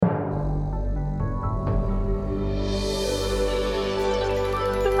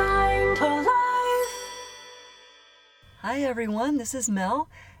Hi everyone, this is Mel,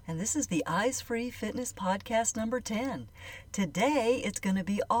 and this is the Eyes Free Fitness Podcast number 10. Today it's going to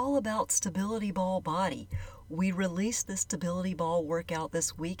be all about Stability Ball Body. We released the Stability Ball workout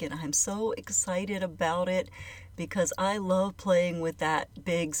this week, and I'm so excited about it because I love playing with that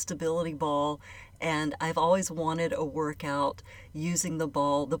big stability ball, and I've always wanted a workout using the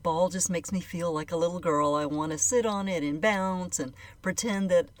ball. The ball just makes me feel like a little girl. I want to sit on it and bounce and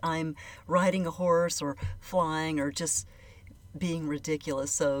pretend that I'm riding a horse or flying or just being ridiculous.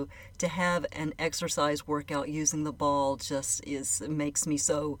 So to have an exercise workout using the ball just makes me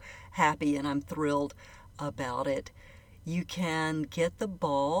so happy, and I'm thrilled about it. You can get the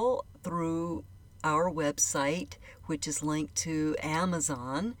ball through our website, which is linked to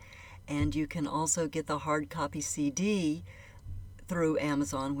Amazon, and you can also get the hard copy CD through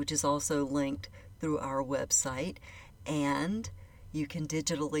Amazon, which is also linked through our website, and you can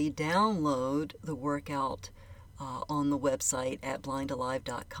digitally download the workout on the website at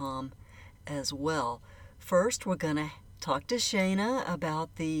blindalive.com as well. First, we're going to talk to Shayna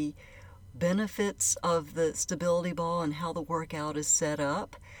about the benefits of the stability ball and how the workout is set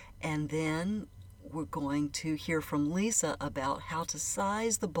up, and then we're going to hear from Lisa about how to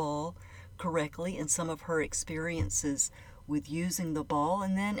size the ball correctly and some of her experiences with using the ball.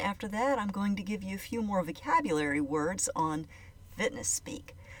 And then after that, I'm going to give you a few more vocabulary words on fitness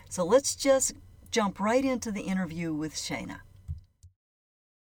speak. So let's just jump right into the interview with Shayna.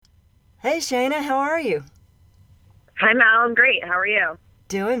 Hey Shayna, how are you? Hi Mel, I'm great. How are you?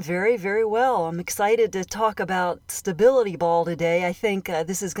 Doing very, very well. I'm excited to talk about Stability Ball today. I think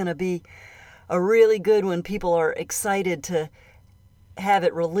this is going to be a really good one. People are excited to have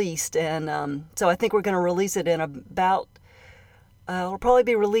it released, and so I think we're going to release it in about, it'll probably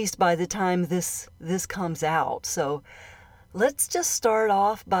be released by the time this comes out. So let's just start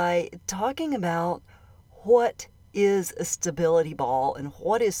off by talking about what is a stability ball and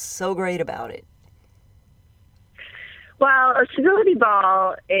what is so great about it. Well, a stability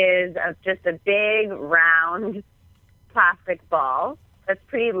ball is just a big, round plastic ball that's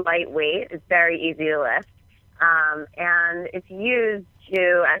pretty lightweight. It's very easy to lift. And it's used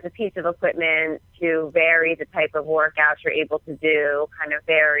as a piece of equipment to vary the type of workouts you're able to do, kind of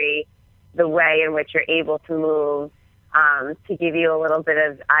vary the way in which you're able to move, to give you a little bit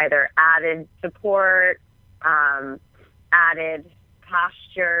of either added support, added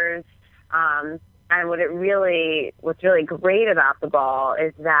postures, and what's really great about the ball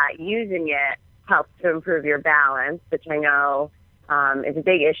is that using it helps to improve your balance, which I know is a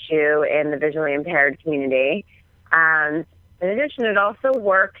big issue in the visually impaired community. And in addition, it also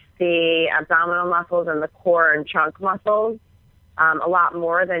works the abdominal muscles and the core and trunk muscles a lot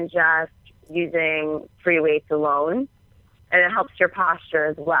more than just using free weights alone. And it helps your posture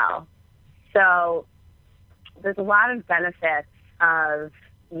as well. So there's a lot of benefits of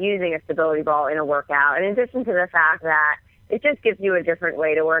using a stability ball in a workout, in addition to the fact that it just gives you a different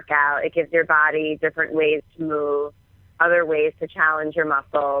way to work out. It gives your body different ways to move, other ways to challenge your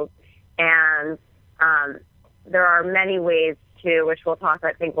muscles. And there are many ways to, which we'll talk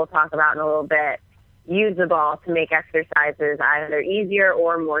about in a little bit, use the ball to make exercises either easier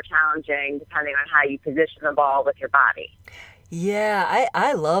or more challenging, depending on how you position the ball with your body. Yeah,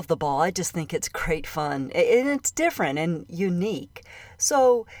 I love the ball. I just think it's great fun. And it's different and unique.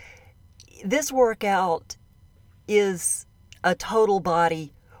 So this workout is a total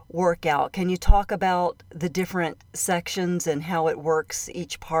body workout. Can you talk about the different sections and how it works,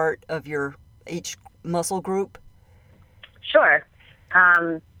 each part of each muscle group? Sure.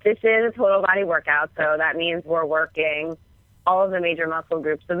 This is a total body workout, so that means we're working all of the major muscle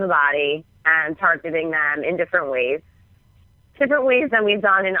groups of the body and targeting them in different ways than we've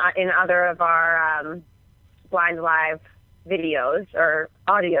done in other of our Blind Live videos or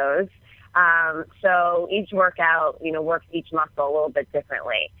audios. So each workout, works each muscle a little bit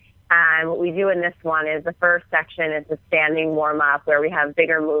differently. And what we do in this one is the first section is the standing warm-up, where we have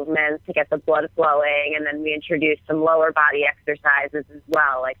bigger movements to get the blood flowing, and then we introduce some lower body exercises as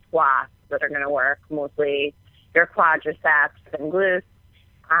well, like squats that are going to work mostly your quadriceps and glutes.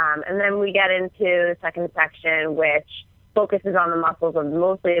 And then we get into the second section, which focuses on the muscles of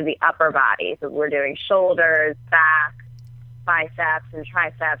mostly the upper body. So we're doing shoulders, back, biceps, and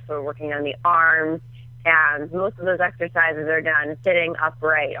triceps. We're working on the arms. And most of those exercises are done sitting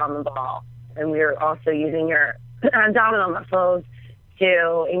upright on the ball. And we're also using your abdominal muscles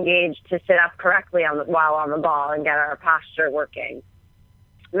to engage to sit up correctly while on the ball and get our posture working.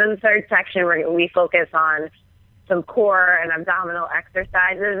 And then the third section, we focus on some core and abdominal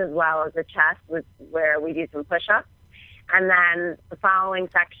exercises as well as the chest, where we do some push-ups. And then the following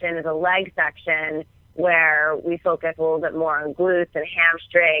section is a leg section, where we focus a little bit more on glutes and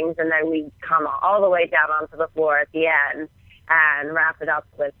hamstrings, and then we come all the way down onto the floor at the end and wrap it up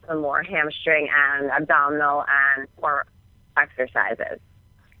with some more hamstring and abdominal and core exercises.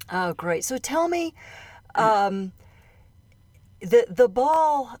 Oh, great. So tell me, the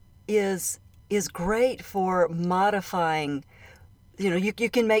ball is great for modifying. You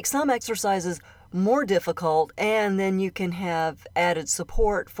can make some exercises more difficult, and then you can have added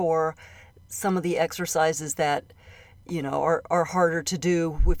support for some of the exercises that are harder to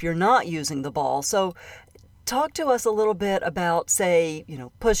do if you're not using the ball. So talk to us a little bit about, say,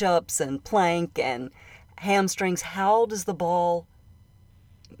 push-ups and plank and hamstrings. How does the ball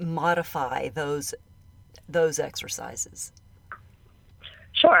modify those exercises?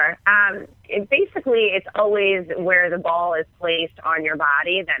 Sure. It's always where the ball is placed on your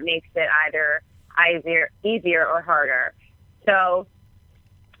body that makes it either easier or harder. So,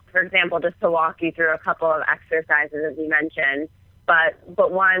 for example, just to walk you through a couple of exercises, as you mentioned, but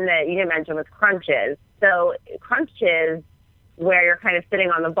one that you didn't mention was crunches. So crunches, where you're kind of sitting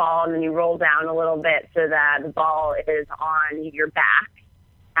on the ball and then you roll down a little bit so that the ball is on your back,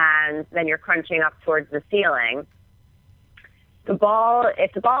 and then you're crunching up towards the ceiling. If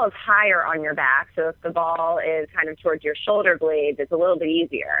the ball is higher on your back, so if the ball is kind of towards your shoulder blades, it's a little bit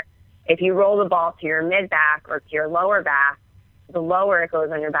easier. If you roll the ball to your mid-back or to your lower back, the lower it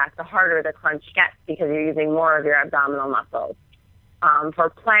goes on your back, the harder the crunch gets because you're using more of your abdominal muscles. For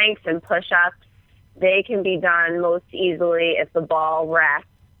planks and push-ups, they can be done most easily if the ball rests,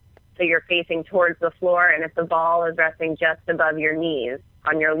 so you're facing towards the floor, and if the ball is resting just above your knees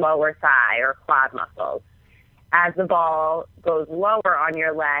on your lower thigh or quad muscles. As the ball goes lower on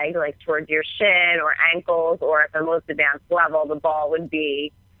your leg, like towards your shin or ankles, or at the most advanced level, the ball would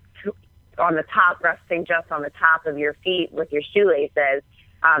be on the top, resting just on the top of your feet with your shoelaces.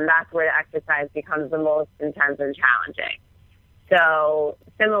 That's where the exercise becomes the most intense and challenging. So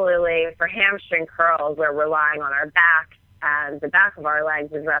similarly, for hamstring curls, where we're lying on our back and the back of our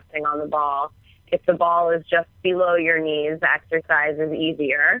legs is resting on the ball, if the ball is just below your knees, the exercise is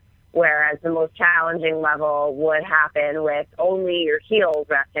easier, whereas the most challenging level would happen with only your heels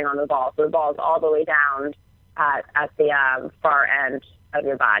resting on the ball. So the ball is all the way down at the far end of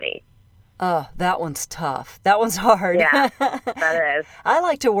your body. Oh, that one's tough. That one's hard. Yeah, that is. I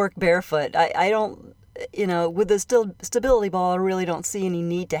like to work barefoot. I don't, with the stability ball, I really don't see any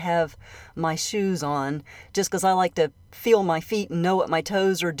need to have my shoes on, just because I like to feel my feet and know what my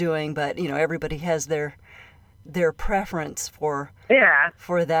toes are doing. But, everybody has their preference for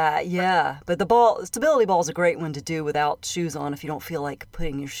that. Yeah. But the stability ball is a great one to do without shoes on if you don't feel like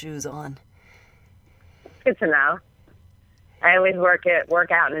putting your shoes on. Good to know. I always work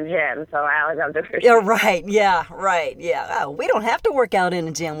out in a gym, so I always have to. Yeah, right. Yeah, right. Yeah. Oh, we don't have to work out in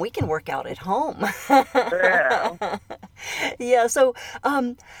a gym. We can work out at home. True. Yeah. So,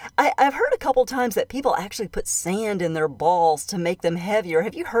 I've heard a couple times that people actually put sand in their balls to make them heavier.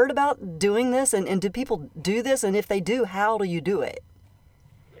 Have you heard about doing this? And do people do this? And if they do, how do you do it?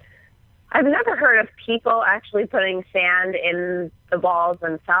 I've never heard of people actually putting sand in the balls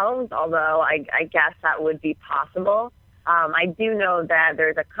themselves, although I guess that would be possible. I do know that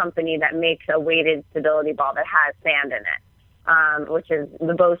there's a company that makes a weighted stability ball that has sand in it, which is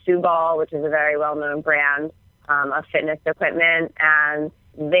the Bosu ball, which is a very well-known brand of fitness equipment. And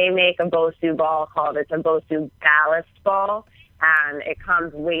they make a Bosu ball it's a Bosu ballast ball, and it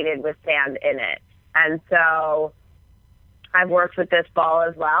comes weighted with sand in it. And so I've worked with this ball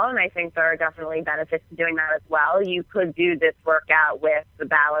as well, and I think there are definitely benefits to doing that as well. You could do this workout with the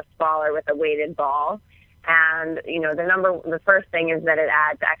ballast ball or with a weighted ball. And, the first thing is that it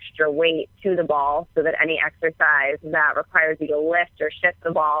adds extra weight to the ball so that any exercise that requires you to lift or shift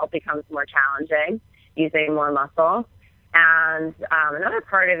the ball becomes more challenging using more muscle. And another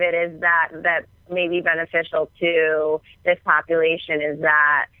part of it is that may be beneficial to this population is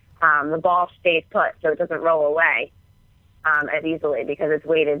that the ball stays put so it doesn't roll away as easily because it's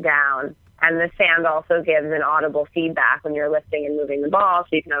weighted down. And the sand also gives an audible feedback when you're lifting and moving the ball,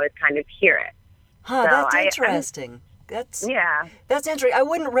 so you can always kind of hear it. Huh, so that's interesting. That's interesting. I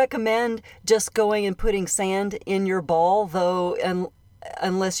wouldn't recommend just going and putting sand in your ball, though,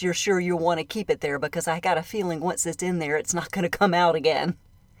 unless you're sure you want to keep it there, because I got a feeling once it's in there, it's not going to come out again.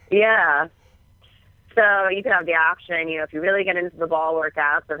 Yeah. So you could have the option, if you really get into the ball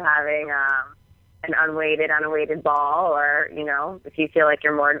workouts, of having an unweighted ball, or, if you feel like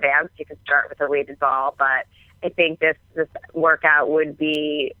you're more advanced, you can start with a weighted ball. But I think this workout can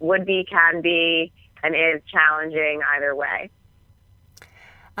be, and is challenging either way.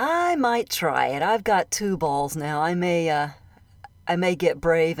 I might try it. I've got 2 balls now. I may I may get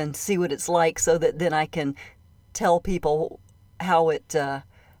brave and see what it's like, so that then I can tell people how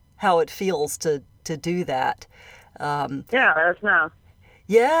it feels to do that. Yeah, let us know.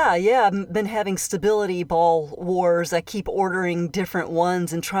 Yeah, I've been having stability ball wars. I keep ordering different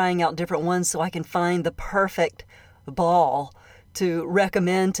ones and trying out different ones so I can find the perfect ball to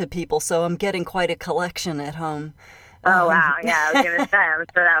recommend to people. So I'm getting quite a collection at home. Oh, wow. Yeah, I was going to say, I'm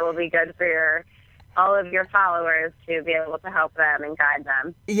sure that will be good for all of your followers to be able to help them and guide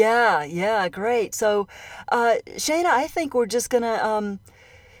them. Yeah, great. So, Shana, I think we're just going to,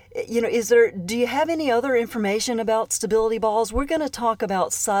 do you have any other information about stability balls? We're going to talk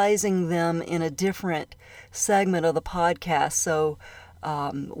about sizing them in a different segment of the podcast. So,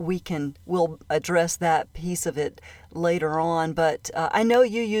 we'll address that piece of it later on. But I know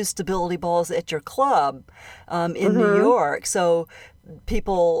you use stability balls at your club in New York. So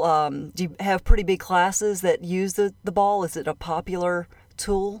people, do you have pretty big classes that use the ball? Is it a popular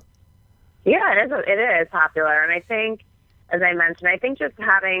tool? Yeah, it is popular. And I think, as I mentioned, I think just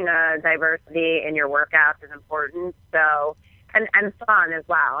having a diversity in your workouts is important. So, and fun as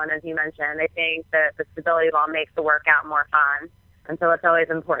well. And as you mentioned, I think that the stability ball makes the workout more fun. And so it's always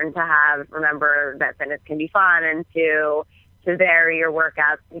important to remember that fitness can be fun, and to vary your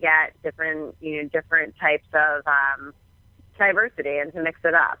workouts to get different types of diversity and to mix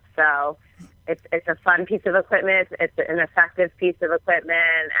it up. So it's a fun piece of equipment. It's an effective piece of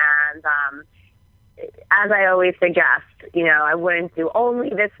equipment. And as I always suggest, I wouldn't do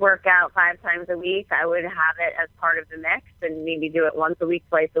only this workout 5 times a week. I would have it as part of the mix and maybe do it once a week,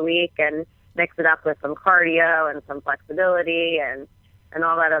 twice a week, and mix it up with some cardio and some flexibility and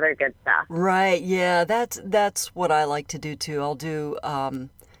all that other good stuff. Right. Yeah. That's what I like to do too. I'll do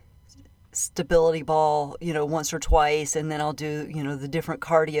stability ball, once or twice, and then I'll do, the different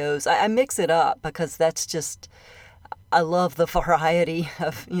cardios. I mix it up because I love the variety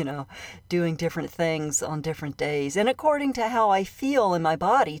of, doing different things on different days, and according to how I feel in my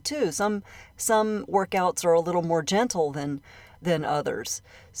body too. Some workouts are a little more gentle than others.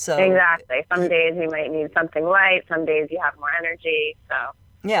 So exactly. Some days you might need something light. Some days you have more energy. So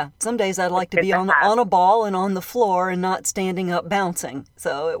yeah, some days I'd like to be on a ball and on the floor and not standing up bouncing.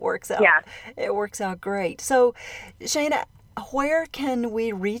 So it works out. Yeah. It works out great. So Shana, where can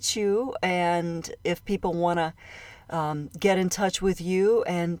we reach you, and if people want to get in touch with you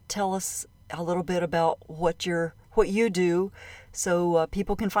and tell us a little bit about what you do, so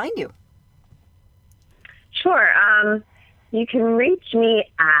people can find you? Sure. You can reach me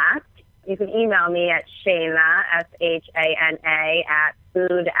you can email me at Shana, SHANA, at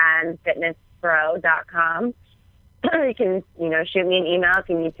foodandfitnesspro.com. You can, shoot me an email if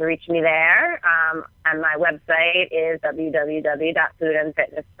you need to reach me there. And my website is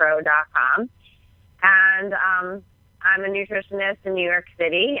www.foodandfitnesspro.com. And I'm a nutritionist in New York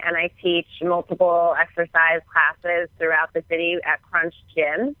City, and I teach multiple exercise classes throughout the city at Crunch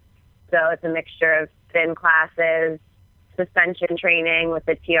Gym. So it's a mixture of spin classes, suspension training with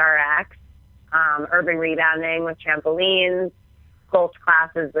the TRX, urban rebounding with trampolines, Pulse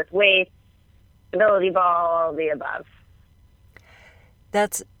classes with weights, stability ball, all the above.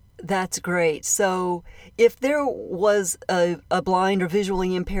 That's great. So if there was a blind or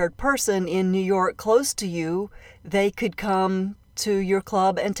visually impaired person in New York close to you, they could come to your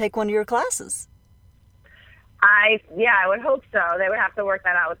club and take one of your classes. I would hope so. They would have to work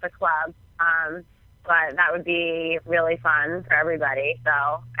that out with the club. But that would be really fun for everybody. So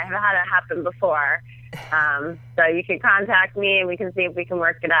I haven't had it happen before. So you can contact me and we can see if we can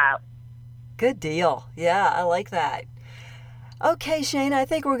work it out. Good deal. Yeah, I like that. Okay, Shana, I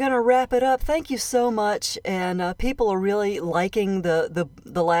think we're going to wrap it up. Thank you so much. And people are really liking the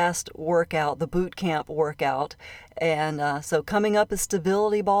last workout, the boot camp workout. And so coming up is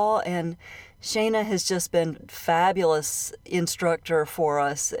stability ball, and Shana has just been fabulous instructor for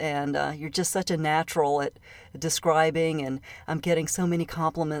us, and you're just such a natural at describing, and I'm getting so many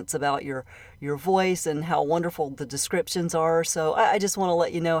compliments about your voice and how wonderful the descriptions are. So I just want to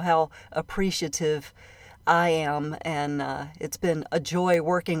let you know how appreciative I am, and it's been a joy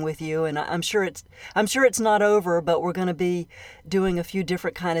working with you, and I'm sure it's not over, but we're going to be doing a few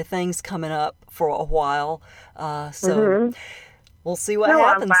different kind of things coming up for a while. So we'll see what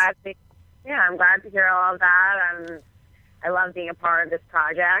happens. I'm glad to hear all of that. I love being a part of this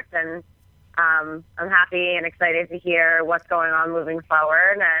project, and I'm happy and excited to hear what's going on moving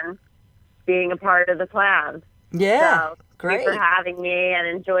forward and being a part of the plan. Yeah, so, great. Thank you for having me, and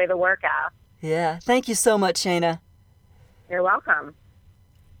enjoy the workout. Yeah, thank you so much, Shana. You're welcome.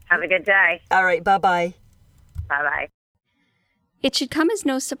 Have a good day. All right, bye-bye. Bye-bye. It should come as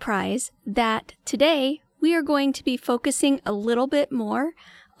no surprise that today we are going to be focusing a little bit more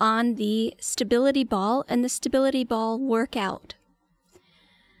on the stability ball and the stability ball workout.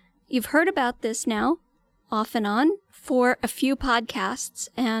 You've heard about this now, off and on, for a few podcasts,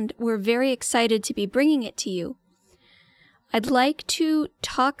 and we're very excited to be bringing it to you. I'd like to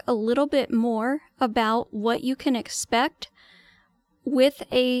talk a little bit more about what you can expect with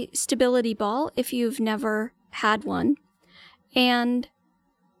a stability ball if you've never had one, and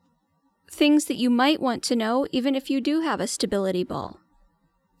things that you might want to know even if you do have a stability ball.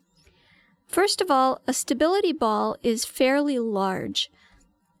 First of all, a stability ball is fairly large.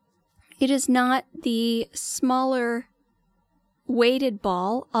 It is not the smaller weighted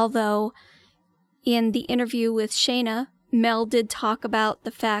ball, although in the interview with Shayna, Mel did talk about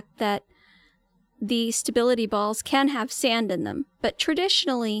the fact that the stability balls can have sand in them, but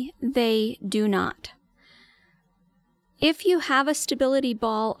traditionally they do not. If you have a stability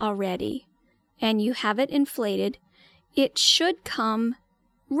ball already and you have it inflated, it should come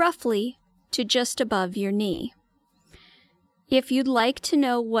roughly to just above your knee. If you'd like to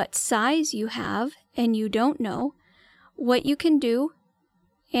know what size you have and you don't know, what you can do,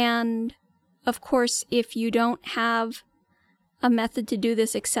 and of course if you don't have a method to do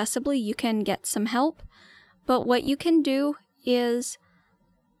this accessibly, you can get some help, but what you can do is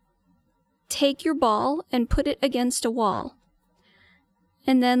take your ball and put it against a wall,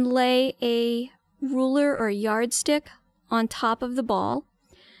 and then lay a ruler or yardstick on top of the ball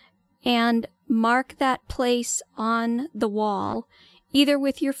and mark that place on the wall, either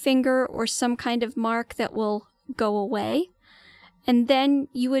with your finger or some kind of mark that will go away. And then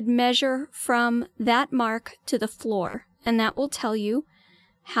you would measure from that mark to the floor, and that will tell you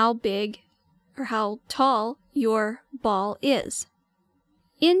how big or how tall your ball is.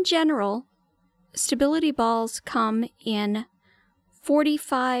 In general, stability balls come in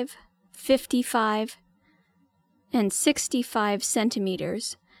 45, 55, and 65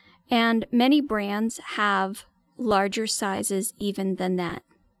 centimeters, and many brands have larger sizes even than that.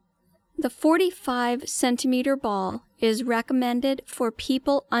 The 45 centimeter ball is recommended for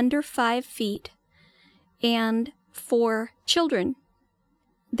people under 5 feet and for children.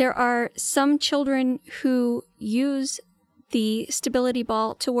 There are some children who use the stability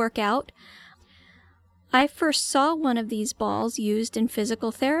ball to work out. I first saw one of these balls used in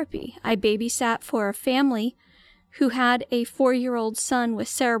physical therapy. I babysat for a family who had a 4-year-old son with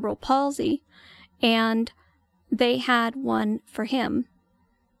cerebral palsy, and they had one for him.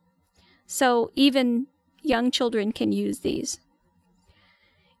 So even young children can use these.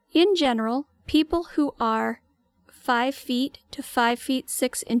 In general, people who are 5 feet to 5 feet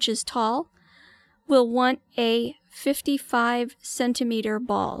 6 inches tall will want a 55 centimeter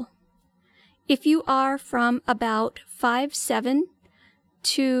ball. If you are from about 5'7"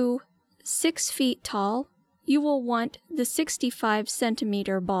 to 6 feet tall, you will want the 65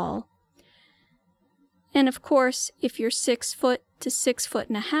 centimeter ball. And of course, if you're 6 foot to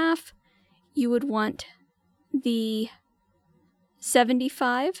 6.5 feet, you would want the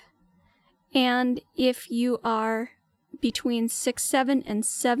 75. And if you are between 6'7" and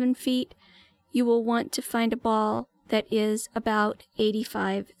 7 feet, you will want to find a ball that is about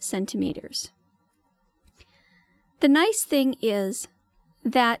 85 centimeters. The nice thing is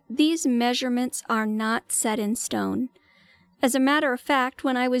that these measurements are not set in stone. As a matter of fact,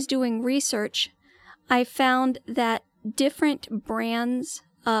 when I was doing research, I found that different brands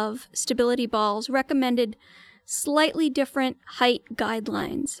of stability balls recommended slightly different height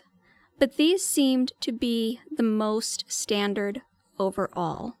guidelines, but these seemed to be the most standard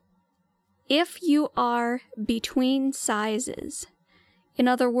overall. If you are between sizes, in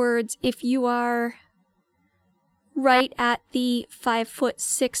other words, if you are right at the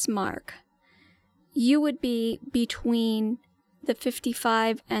 5'6" mark, you would be between the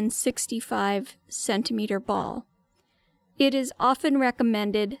 55 and 65 centimeter ball. It is often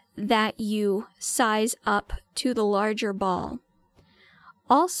recommended that you size up to the larger ball.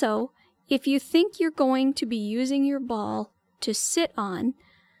 Also, if you think you're going to be using your ball to sit on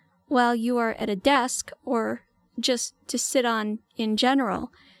while you are at a desk or just to sit on in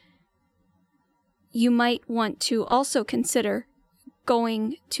general, you might want to also consider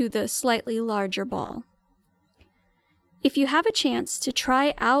going to the slightly larger ball. If you have a chance to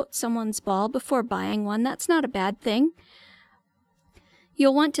try out someone's ball before buying one, that's not a bad thing.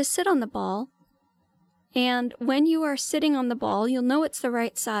 You'll want to sit on the ball, and when you are sitting on the ball, you'll know it's the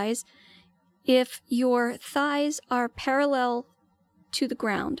right size if your thighs are parallel to the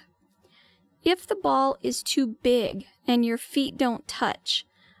ground. If the ball is too big and your feet don't touch,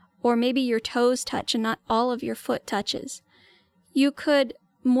 or maybe your toes touch and not all of your foot touches, you could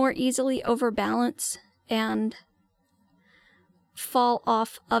more easily overbalance and fall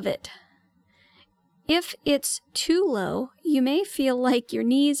off of it. If it's too low, you may feel like your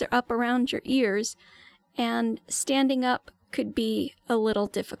knees are up around your ears, and standing up could be a little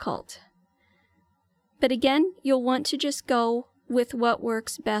difficult. But again, you'll want to just go with what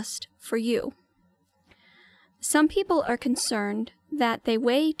works best for you. Some people are concerned that they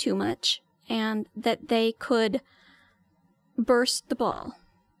weigh too much and that they could burst the ball.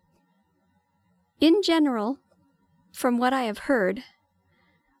 In general, from what I have heard,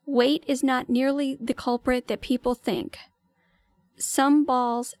 weight is not nearly the culprit that people think. Some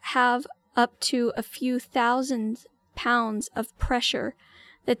balls have up to a few thousand pounds of pressure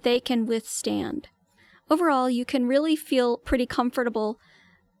that they can withstand. Overall, you can really feel pretty comfortable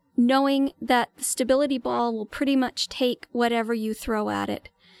knowing that the stability ball will pretty much take whatever you throw at it.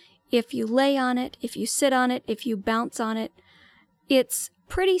 If you lay on it, if you sit on it, if you bounce on it, it's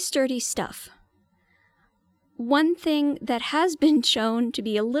pretty sturdy stuff. One thing that has been shown to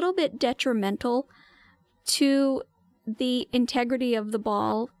be a little bit detrimental to the integrity of the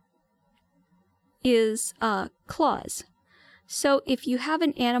ball is claws. So if you have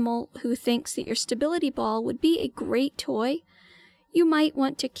an animal who thinks that your stability ball would be a great toy, you might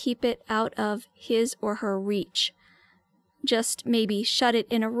want to keep it out of his or her reach. Just maybe shut it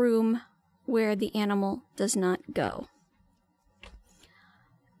in a room where the animal does not go.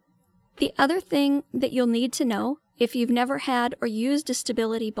 The other thing that you'll need to know if you've never had or used a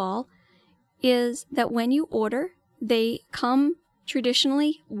stability ball is that when you order, they come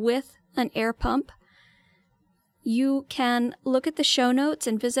traditionally with an air pump. You can look at the show notes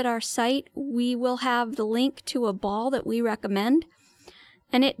and visit our site. We will have the link to a ball that we recommend,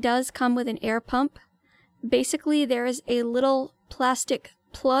 and it does come with an air pump. Basically, there is a little plastic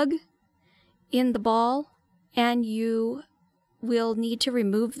plug in the ball, and you will need to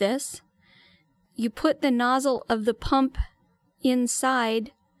remove this. You put the nozzle of the pump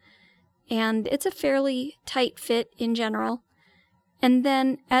inside, and it's a fairly tight fit in general. And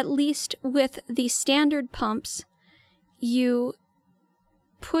then, at least with the standard pumps, you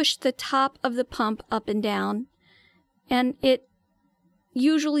push the top of the pump up and down, and it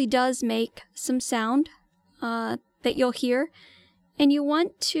usually does make some sound that you'll hear. And you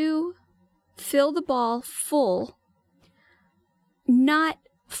want to fill the ball full, not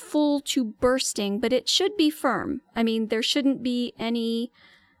full to bursting, but it should be firm. I mean, there shouldn't be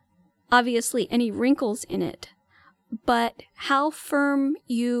obviously any wrinkles in it. But how firm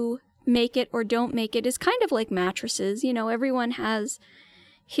you make it or don't make it is kind of like mattresses. You know, everyone has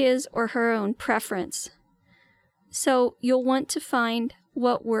his or her own preference. So you'll want to find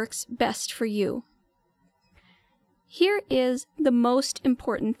what works best for you. Here is the most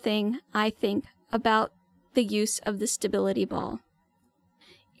important thing, I think, about the use of the stability ball.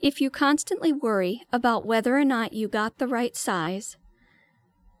 If you constantly worry about whether or not you got the right size,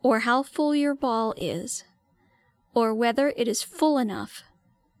 or how full your ball is, or whether it is full enough,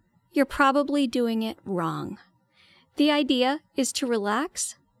 you're probably doing it wrong. The idea is to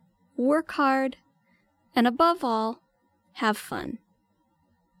relax, work hard, and above all, have fun.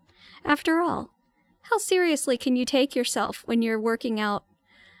 After all, how seriously can you take yourself when you're working out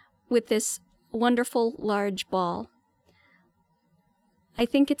with this wonderful large ball? I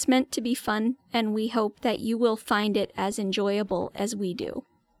think it's meant to be fun, and we hope that you will find it as enjoyable as we do.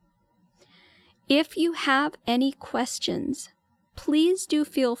 If you have any questions, please do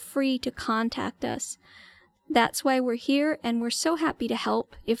feel free to contact us. That's why we're here, and we're so happy to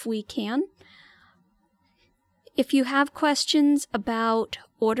help if we can. If you have questions about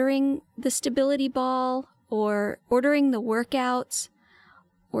ordering the stability ball, or ordering the workouts,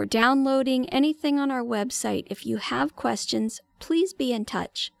 or downloading anything on our website, if you have questions, please be in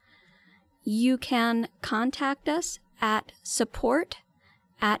touch. You can contact us at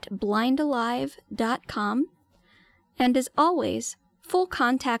support@blindalive.com. And as always, full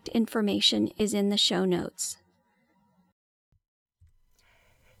contact information is in the show notes.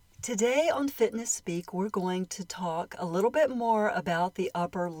 Today on Fitness Speak, we're going to talk a little bit more about the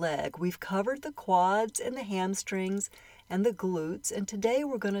upper leg. We've covered the quads and the hamstrings and the glutes, and today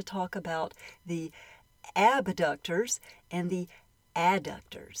we're going to talk about the abductors and the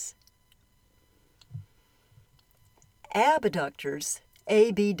adductors. Abductors,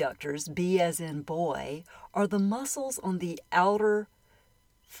 abductors, B as in boy, are the muscles on the outer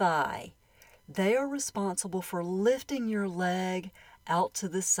thigh. They are responsible for lifting your leg out to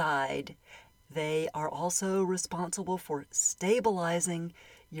the side. They are also responsible for stabilizing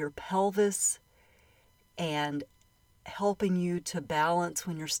your pelvis and helping you to balance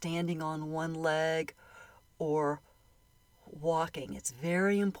when you're standing on one leg or walking. It's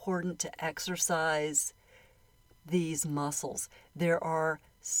very important to exercise these muscles. There are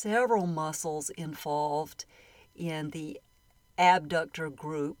several muscles involved in the abductor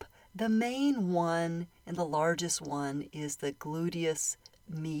group. The main one and the largest one is the gluteus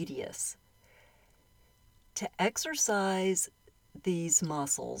medius. To exercise these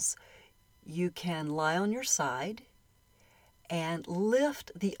muscles, you can lie on your side and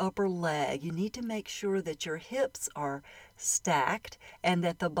lift the upper leg. You need to make sure that your hips are stacked and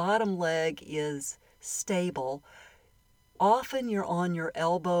that the bottom leg is stable. Often you're on your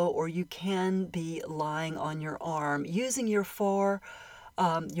elbow, or you can be lying on your arm, using your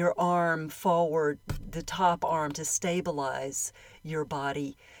arm forward, the top arm, to stabilize your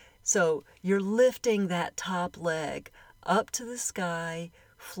body. So you're lifting that top leg up to the sky,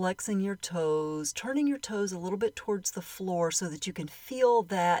 flexing your toes, turning your toes a little bit towards the floor so that you can feel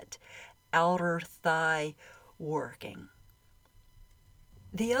that outer thigh working.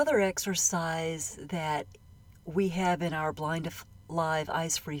 The other exercise that we have in our Blind to Live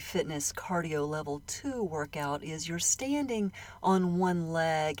Eyes Free Fitness Cardio Level 2 workout is you're standing on one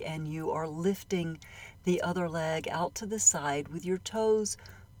leg and you are lifting the other leg out to the side with your toes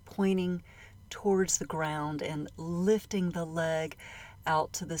pointing towards the ground and lifting the leg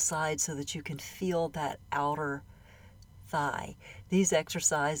out to the side so that you can feel that outer thigh. These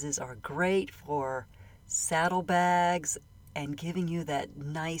exercises are great for saddlebags and giving you that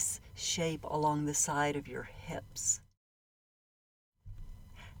nice shape along the side of your hips.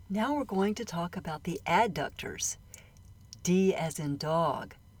 Now we're going to talk about the adductors. D as in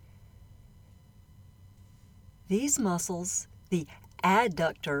dog. These muscles, the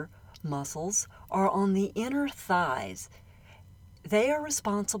adductor muscles, are on the inner thighs. They are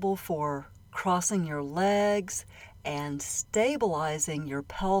responsible for crossing your legs and stabilizing your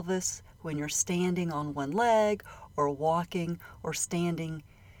pelvis when you're standing on one leg or walking or standing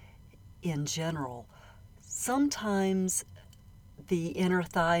in general. Sometimes the inner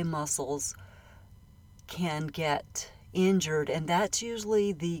thigh muscles can get injured, and that's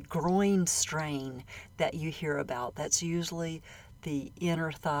usually the groin strain that you hear about. That's usually the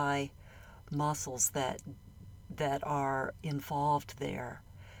inner thigh muscles that are involved there.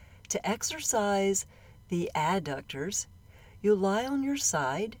 To exercise the adductors, you lie on your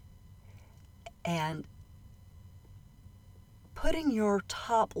side and putting your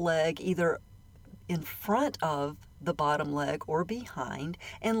top leg either in front of the bottom leg or behind,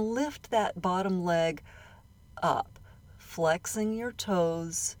 and lift that bottom leg up, flexing your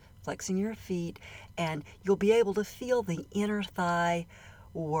toes, flexing your feet, and you'll be able to feel the inner thigh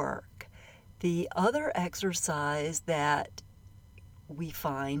work. The other exercise that we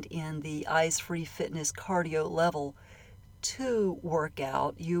find in the Eyes Free Fitness Cardio Level 2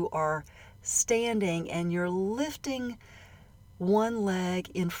 workout, you are standing and you're lifting one leg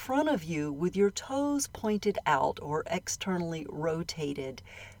in front of you with your toes pointed out or externally rotated,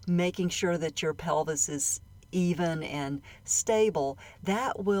 making sure that your pelvis is even and stable.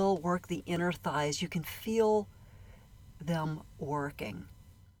 That will work the inner thighs. You can feel them working.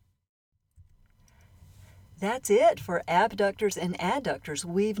 That's it for abductors and adductors.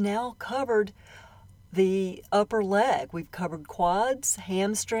 We've now covered the upper leg. We've covered quads,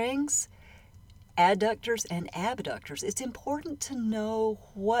 hamstrings, adductors, and abductors. It's important to know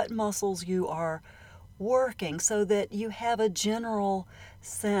what muscles you are working so that you have a general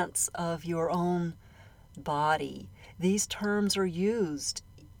sense of your own body. These terms are used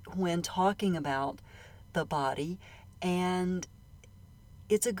when talking about the body, and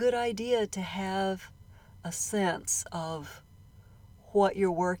it's a good idea to have a sense of what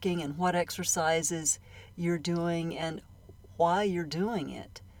you're working and what exercises you're doing and why you're doing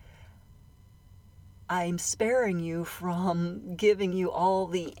it. I'm sparing you from giving you all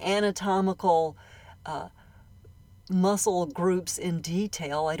the anatomical muscle groups in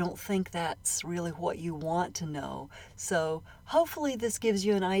detail. I don't think that's really what you want to know. So hopefully this gives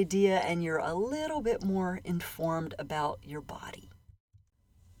you an idea and you're a little bit more informed about your body.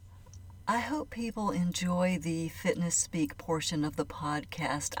 I hope people enjoy the Fitness Speak portion of the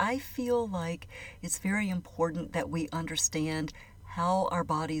podcast. I feel like it's very important that we understand how our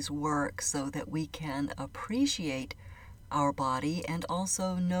bodies work so that we can appreciate our body and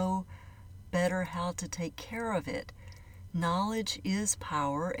also know better how to take care of it. Knowledge is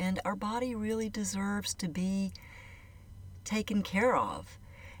power, and our body really deserves to be taken care of.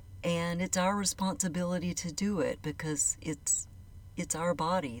 And it's our responsibility to do it because it's our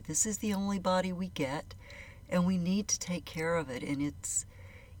body. This is the only body we get, and we need to take care of it, and it's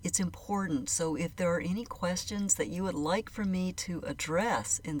important. So if there are any questions that you would like for me to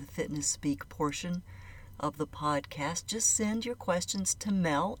address in the Fitness Speak portion of the podcast, just send your questions to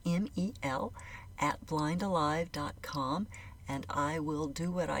Mel, M-E-L, at blindalive.com, and I will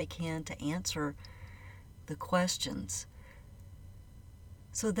do what I can to answer the questions.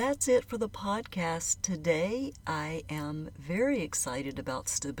 So that's it for the podcast today. I am very excited about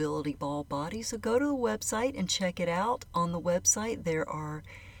Stability Ball Body, so go to the website and check it out. On the website there are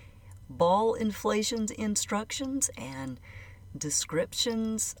ball inflations instructions and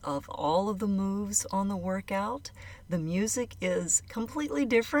descriptions of all of the moves on the workout. The music is completely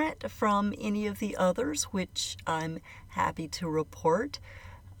different from any of the others, which I'm happy to report.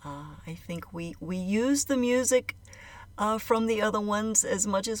 I think we used the music from the other ones as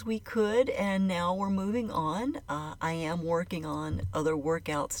much as we could, and now we're moving on. I am working on other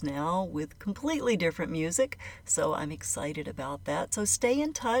workouts now with completely different music, so I'm excited about that. So stay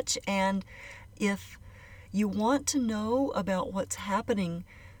in touch, and if you want to know about what's happening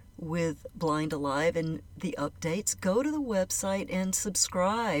with Blind Alive and the updates, go to the website and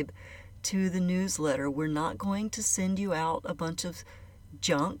subscribe to the newsletter. We're not going to send you out a bunch of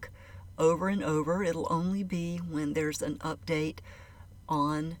junk over and over. It'll only be when there's an update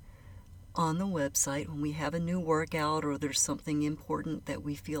on the website, when we have a new workout or there's something important that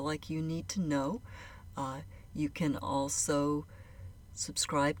we feel like you need to know. You can also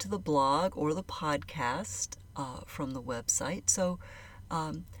subscribe to the blog or the podcast from the website. So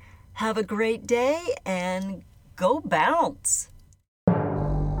have a great day and go bounce!